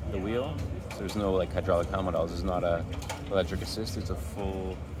wheel. So there's no like hydraulic helmet. This is not a electric assist. It's a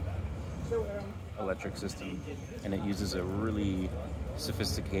full electric system, and it uses a really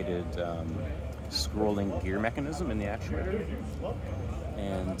sophisticated scrolling gear mechanism in the actuator,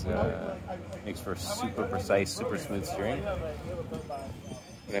 and makes for super precise, super smooth steering.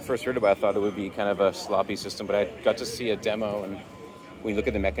 When I first heard about it, I thought it would be kind of a sloppy system, but I got to see a demo, and when you look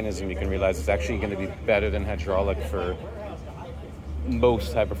at the mechanism, you can realize it's actually going to be better than hydraulic for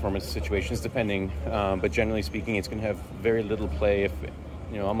most high performance situations, depending, but generally speaking, it's going to have very little play, if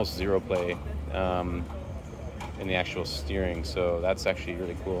almost zero play in the actual steering. So that's actually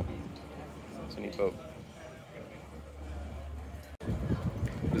really cool. It's a neat boat.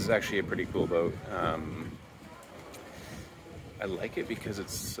 This is actually a pretty cool boat. I like it because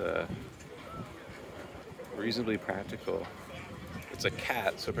it's reasonably practical. It's a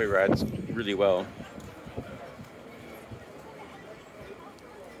cat, so it probably rides really well.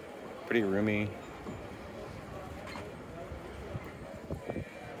 Pretty roomy.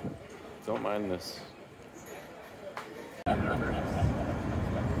 Don't mind this.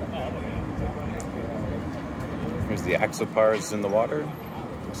 Here's the axopars in the water.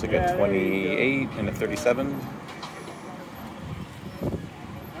 Looks like a 28 and a 37.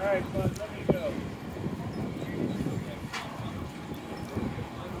 Alright, bud, let me go.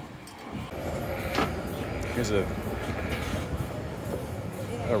 Here's a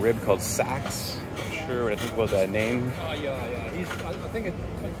rib called Sax. Not sure what I think about that name. Oh yeah. I think it's.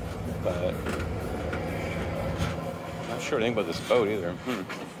 But not sure anything about this boat either.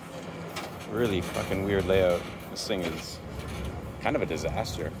 Really fucking weird layout. This thing is kind of a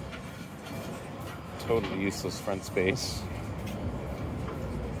disaster. Totally useless front space.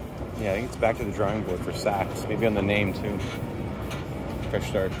 Yeah, I think it's back to the drawing board for Sax. Maybe on the name too. Fresh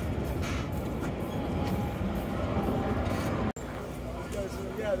start.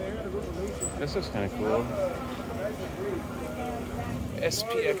 This looks kind of cool.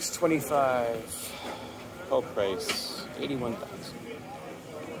 SPX 25. Whole price $81,000.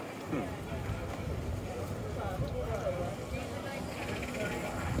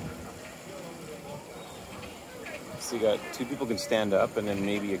 So you got 2 people can stand up, and then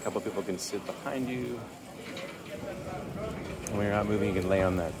maybe a couple people can sit behind you. And when you're not moving, you can lay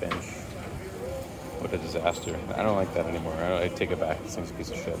on that bench. What a disaster. I don't like that anymore. I take it back. This thing's a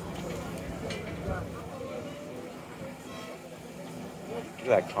piece of shit. Look at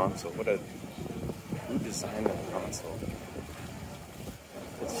that console. Who designed that console?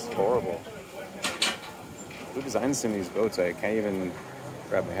 It's horrible. Who designed some of these boats? I can't even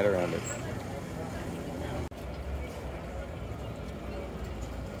wrap my head around it.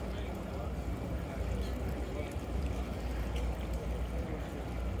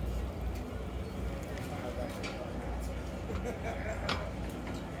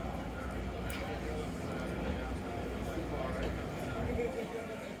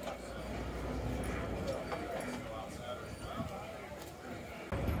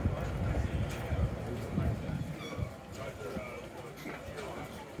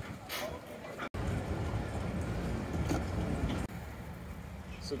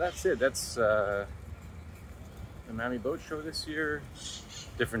 So that's it. That's the Miami Boat Show this year.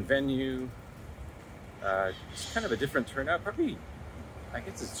 Different venue. Just kind of a different turnout. Probably, I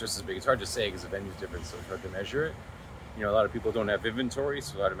guess it's just as big. It's hard to say because the venue's different, so it's hard to measure it. You know, a lot of people don't have inventory,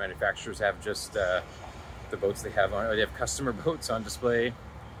 so a lot of manufacturers have just the boats they have on, or they have customer boats on display,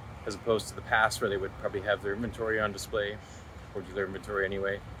 as opposed to the past where they would probably have their inventory on display, or dealer inventory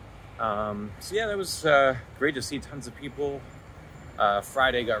anyway. So yeah, that was great to see tons of people.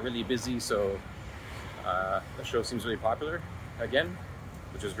 Friday got really busy, so the show seems really popular again,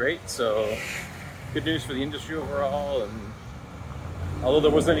 which is great. So good news for the industry overall. And although there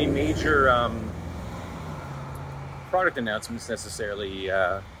wasn't any major product announcements necessarily,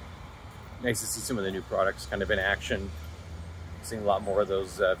 nice to see some of the new products kind of in action. Seeing a lot more of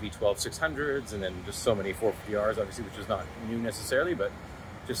those V12 600s, and then just so many 450Rs, obviously, which is not new necessarily, but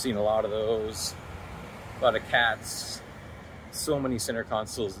just seeing a lot of those, a lot of cats. So many center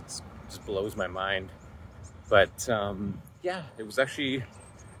consoles, it just blows my mind. But yeah, it was actually a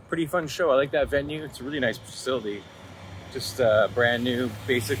pretty fun show. I like that venue. It's a really nice facility. Just brand new,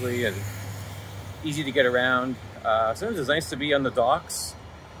 basically, and easy to get around. Sometimes it's nice to be on the docks,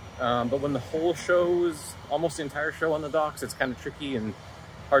 but when the whole show is, almost the entire show on the docks, it's kind of tricky and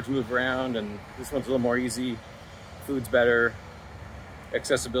hard to move around, and this one's a little more easy. Food's better.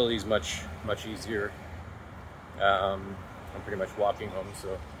 Accessibility is much easier. I'm pretty much walking home,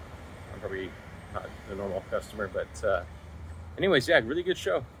 so I'm probably not the normal customer, but anyways, yeah, really good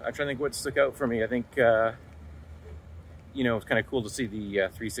show. I'm trying to think what stuck out for me. I think, you know, it's kind of cool to see the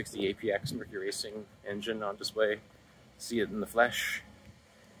 360 APX Mercury Racing engine on display, see it in the flesh.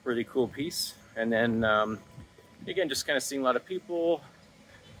 Really cool piece. And then, again, just kind of seeing a lot of people,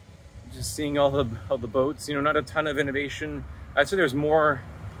 just seeing all the boats, you know, not a ton of innovation. I'd say there's more,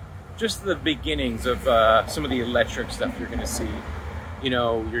 just the beginnings of some of the electric stuff you're going to see. You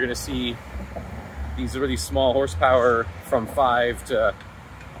know, you're going to see these really small horsepower from 5 to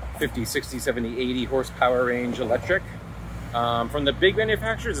 50, 60, 70, 80 horsepower range electric. From the big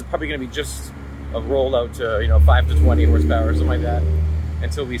manufacturers, it's probably going to be just a rollout to, you know, 5 to 20 horsepower, something like that,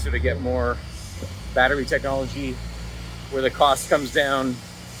 until we sort of get more battery technology where the cost comes down,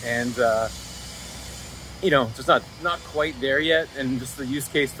 and you know, just not quite there yet, and just the use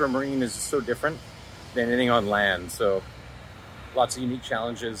case for marine is just so different than anything on land. So lots of unique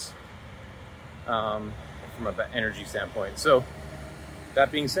challenges from an energy standpoint. So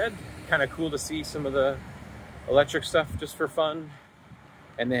that being said, kind of cool to see some of the electric stuff just for fun.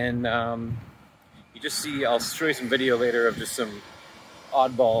 And then you just see, I'll show you some video later of just some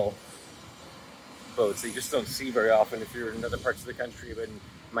oddball boats that you just don't see very often if you're in other parts of the country. But in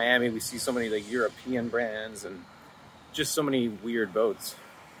Miami, we see so many like European brands and just so many weird boats.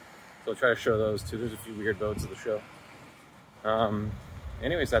 So I'll try to show those too. There's a few weird boats at the show.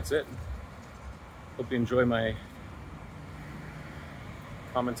 Anyways, that's it. Hope you enjoy my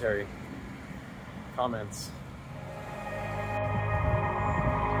comments.